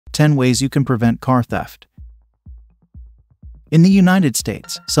10 ways you can prevent car theft. In the United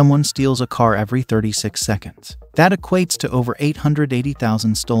States, someone steals a car every 36 seconds. That equates to over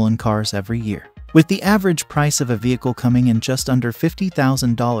 880,000 stolen cars every year, with the average price of a vehicle coming in just under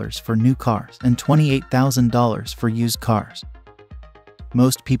 $50,000 for new cars and $28,000 for used cars.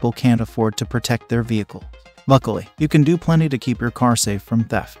 Most people can't afford to protect their vehicles. Luckily, you can do plenty to keep your car safe from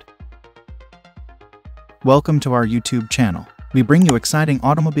theft. Welcome to our YouTube channel. We bring you exciting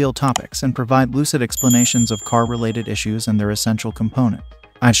automobile topics and provide lucid explanations of car-related issues and their essential components.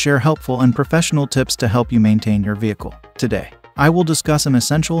 I share helpful and professional tips to help you maintain your vehicle. Today, I will discuss an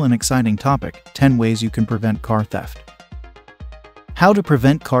essential and exciting topic: 10 ways you can prevent car theft. How to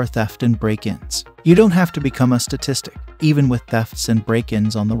prevent car theft and break-ins. You don't have to become a statistic, even with thefts and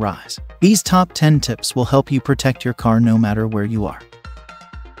break-ins on the rise. These top 10 tips will help you protect your car no matter where you are.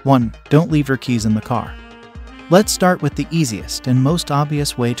 1. Don't leave your keys in the car. Let's start with the easiest and most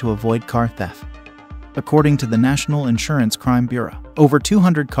obvious way to avoid car theft. According to the National Insurance Crime Bureau, over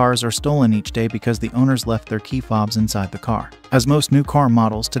 200 cars are stolen each day because the owners left their key fobs inside the car. As most new car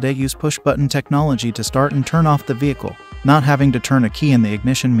models today use push-button technology to start and turn off the vehicle, not having to turn a key in the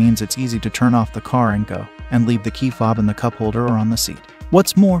ignition means it's easy to turn off the car and go, and leave the key fob in the cup holder or on the seat.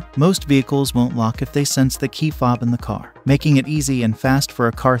 What's more, most vehicles won't lock if they sense the key fob in the car, making it easy and fast for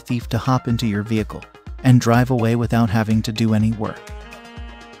a car thief to hop into your vehicle and drive away without having to do any work.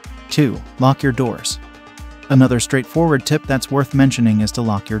 2. Lock your doors. Another straightforward tip that's worth mentioning is to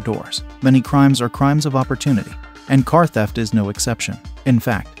lock your doors. Many crimes are crimes of opportunity, and car theft is no exception. In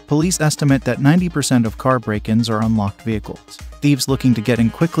fact, police estimate that 90% of car break-ins are unlocked vehicles. Thieves looking to get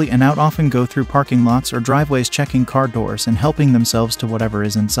in quickly and out often go through parking lots or driveways checking car doors and helping themselves to whatever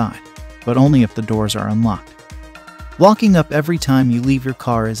is inside, but only if the doors are unlocked. Locking up every time you leave your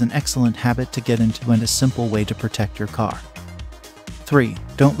car is an excellent habit to get into and a simple way to protect your car. 3.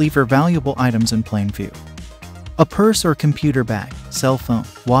 Don't leave your valuable items in plain view. A purse or computer bag, cell phone,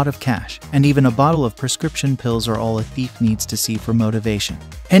 wad of cash, and even a bottle of prescription pills are all a thief needs to see for motivation.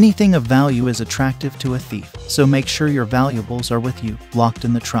 Anything of value is attractive to a thief, so make sure your valuables are with you, locked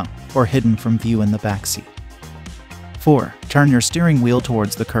in the trunk, or hidden from view in the back seat. 4. Turn your steering wheel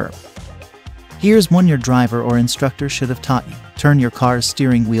towards the curb. Here's one your driver or instructor should have taught you. Turn your car's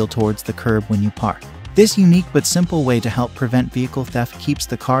steering wheel towards the curb when you park. This unique but simple way to help prevent vehicle theft keeps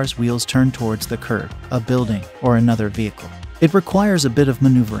the car's wheels turned towards the curb, a building, or another vehicle. It requires a bit of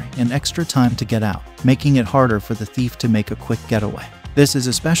maneuvering and extra time to get out, making it harder for the thief to make a quick getaway. This is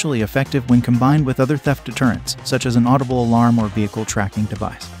especially effective when combined with other theft deterrents, such as an audible alarm or vehicle tracking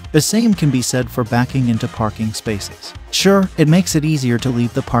device. The same can be said for backing into parking spaces. Sure, it makes it easier to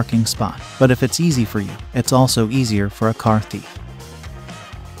leave the parking spot, but if it's easy for you, it's also easier for a car thief.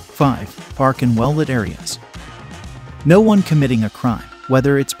 5. Park in well-lit areas. No one committing a crime,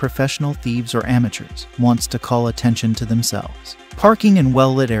 whether it's professional thieves or amateurs, wants to call attention to themselves. Parking in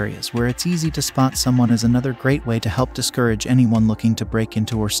well-lit areas where it's easy to spot someone is another great way to help discourage anyone looking to break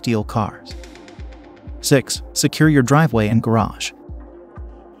into or steal cars. 6. Secure your driveway and garage.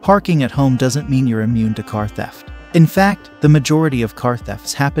 Parking at home doesn't mean you're immune to car theft. In fact, the majority of car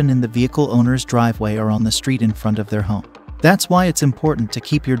thefts happen in the vehicle owner's driveway or on the street in front of their home. That's why it's important to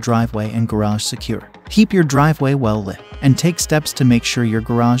keep your driveway and garage secure. Keep your driveway well lit, and take steps to make sure your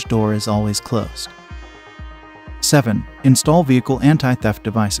garage door is always closed. 7. Install vehicle anti-theft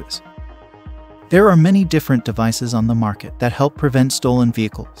devices. There are many different devices on the market that help prevent stolen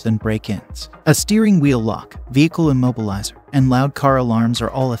vehicles and break-ins. A steering wheel lock, vehicle immobilizer, and loud car alarms are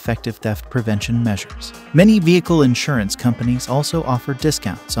all effective theft prevention measures. Many vehicle insurance companies also offer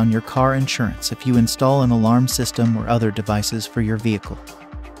discounts on your car insurance if you install an alarm system or other devices for your vehicle.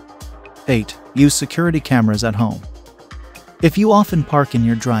 8. Use security cameras at home. If you often park in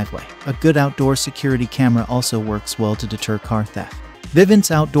your driveway, a good outdoor security camera also works well to deter car theft.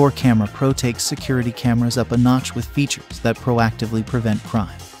 Vivint's Outdoor Camera Pro takes security cameras up a notch with features that proactively prevent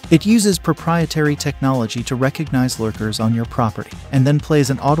crime. It uses proprietary technology to recognize lurkers on your property, and then plays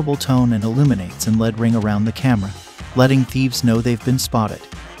an audible tone and illuminates an LED ring around the camera, letting thieves know they've been spotted,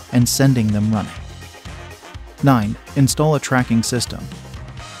 and sending them running. 9. Install a tracking system.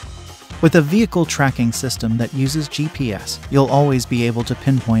 With a vehicle tracking system that uses GPS, you'll always be able to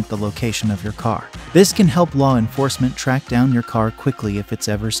pinpoint the location of your car. This can help law enforcement track down your car quickly if it's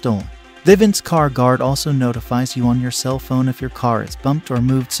ever stolen. Vivint's Car Guard also notifies you on your cell phone if your car is bumped or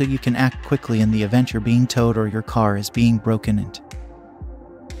moved, so you can act quickly in the event you're being towed or your car is being broken into.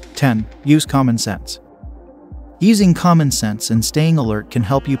 10. Use common sense. Using common sense and staying alert can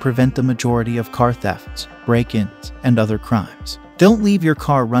help you prevent the majority of car thefts, break-ins, and other crimes. Don't leave your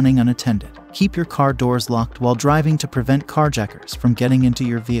car running unattended. Keep your car doors locked while driving to prevent carjackers from getting into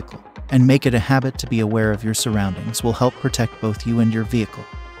your vehicle. And make it a habit to be aware of your surroundings will help protect both you and your vehicle.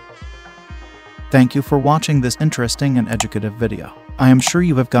 Thank you for watching this interesting and educative video. I am sure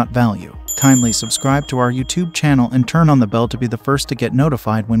you have got value. Kindly subscribe to our YouTube channel and turn on the bell to be the first to get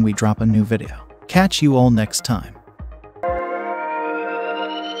notified when we drop a new video. Catch you all next time.